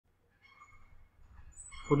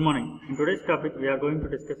Good morning. In today's topic, we are going to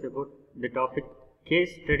discuss about the topic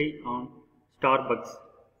case study on Starbucks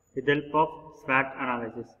with the help of SWOT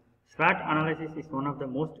analysis. SWOT analysis is one of the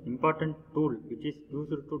most important tools which is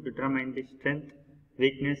used to determine the strength,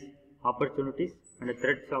 weakness, opportunities and the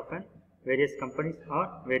threats of various companies or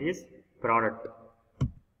various products.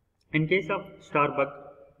 In case of Starbucks,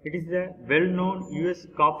 it is a well-known US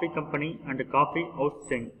coffee company and coffee house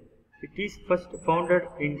chain. It is first founded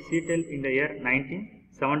in Seattle in the year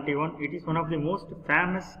 1971. It is one of the most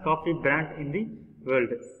famous coffee brand in the world.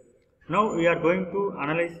 Now we are going to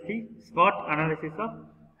analyze the SWOT analysis of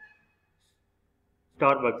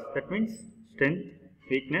Starbucks. That means strength,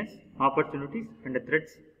 weakness, opportunities and the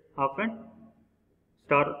threats of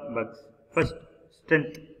Starbucks. First,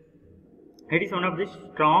 strength. It is one of the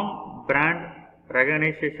strong brand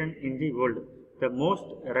recognition in the world. The most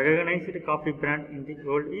recognized coffee brand in the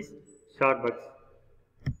world is Starbucks.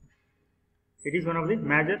 It is one of the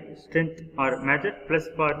major strength or major plus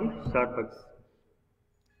for the Starbucks.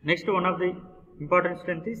 Next, one of the important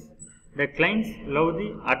strength is the clients love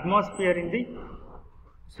the atmosphere in the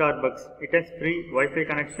Starbucks. It has free Wi-Fi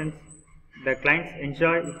connections. The clients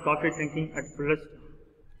enjoy with coffee drinking at fullest.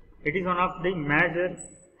 It is one of the major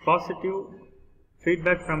positive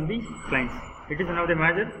feedback from the clients. It is one of the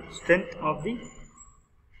major strength of the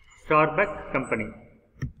Starbucks company.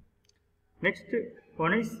 Next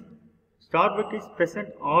one is Starbucks is present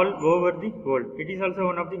all over the world. It is also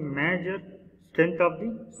one of the major strength of the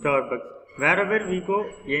Starbucks. Wherever we go,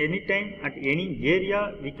 anytime at any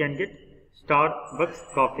area, we can get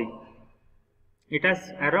Starbucks coffee. It has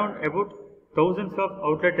around about thousands of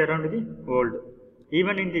outlets around the world.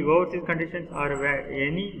 Even in the overseas conditions or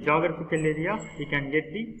any geographical area, we can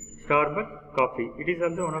get the Starbucks coffee. It is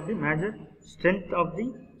also one of the major strength of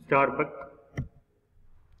the Starbucks.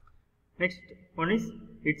 Next one is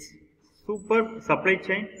its superb supply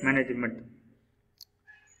chain management.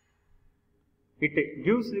 It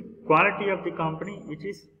gives the quality of the company which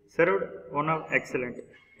is served one of excellent.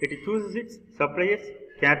 It chooses its suppliers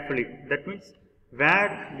carefully. That means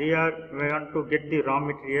where they want to get the raw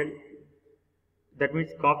material. That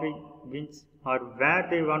means coffee beans or where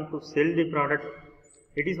they want to sell the product.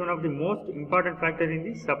 It is one of the most important factor in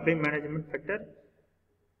the supply management factor.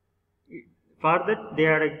 For that they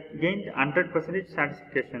are gained 100%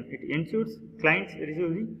 satisfaction. It ensures clients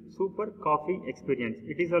receive the super coffee experience.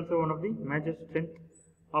 It is also one of the major strength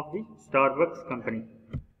of the Starbucks company.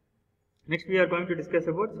 Next we are going to discuss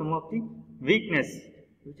about some of the weakness,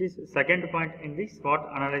 which is second point in the SWOT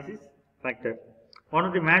analysis factor. One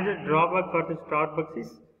of the major drawback for the Starbucks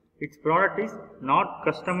is its product is not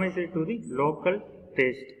customized to the local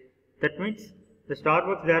taste. That means the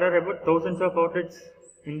Starbucks, there are about thousands of outlets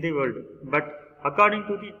in the world, but according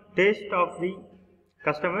to the taste of the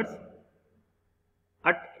customers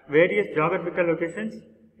at various geographical locations,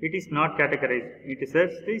 it is not categorized. It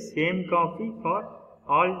serves the same coffee for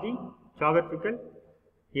all the geographical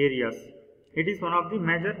areas. It is one of the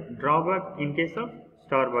major drawback in case of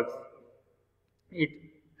Starbucks.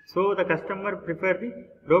 So the customer prefer the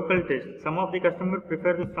local taste. Some of the customers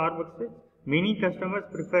prefer the Starbucks taste. Many customers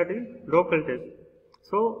prefer the local taste.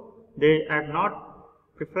 So they are not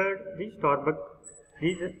preferred the Starbucks.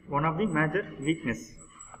 This is one of the major weakness.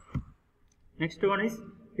 Next one is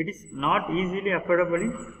it is not easily affordable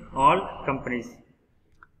in all companies.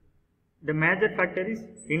 The major factor is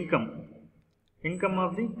income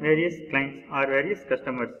of the various clients or various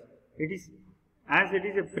customers. It is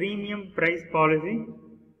a premium price policy.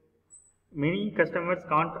 Many customers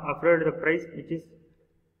can't afford the price which is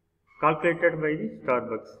calculated by the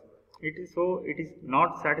Starbucks. It is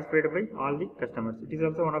not satisfied by all the customers. It is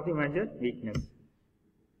also one of the major weakness.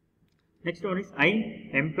 Next one is high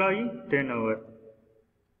employee turnover.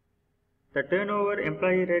 The turnover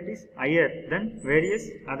employee rate is higher than various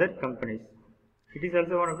other companies. It is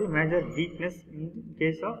also one of the major weakness in the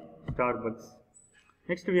case of Starbucks.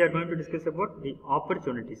 Next we are going to discuss about the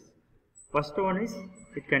opportunities. First one is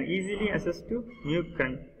it can easily access to new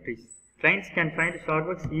countries. Clients can find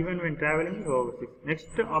Starbucks even when traveling overseas.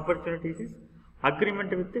 Next opportunities is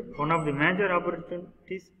agreement with one of the major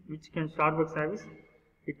opportunities which can Starbucks have is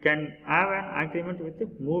it can have an agreement with the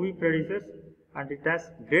movie producers, and it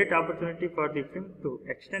has great opportunity for the film to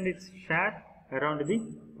extend its share around the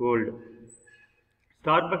world.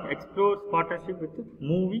 Starbucks explores partnership with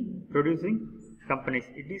movie producing companies.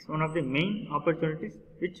 It is one of the main opportunities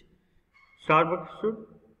which Starbucks should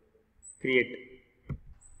create.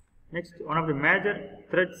 Next, one of the major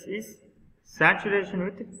threats is saturation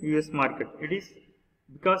with US market. It is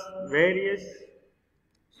because various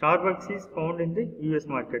Starbucks is found in the US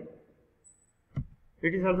market.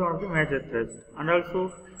 It is also one of the major threats. And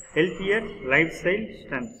also healthier lifestyle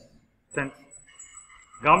stunts.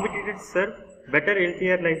 Competitors serve better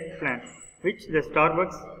healthier life plan which the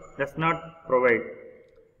Starbucks does not provide.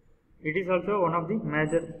 It is also one of the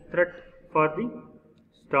major threat for the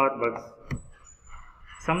Starbucks.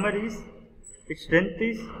 Summaries: its strength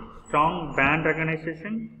is strong brand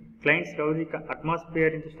recognition. Clients love the atmosphere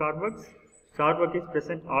in the Starbucks. Starbucks is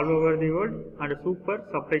present all over the world and super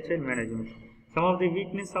supply chain management. Some of the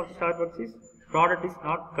weakness of Starbucks is product is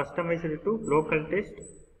not customized to local taste,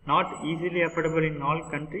 not easily affordable in all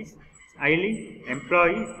countries, highly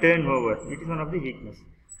employee turnover. It is one of the weakness.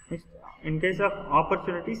 Next, in case of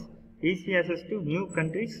opportunities, easy access to new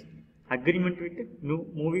countries, agreement with new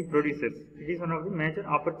movie producers. It is one of the major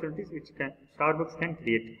opportunities which Starbucks can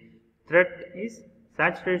create. Threat is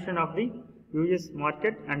saturation of the US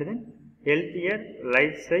market and then healthier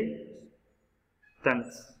lifestyle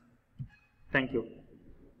stunts. Thank you.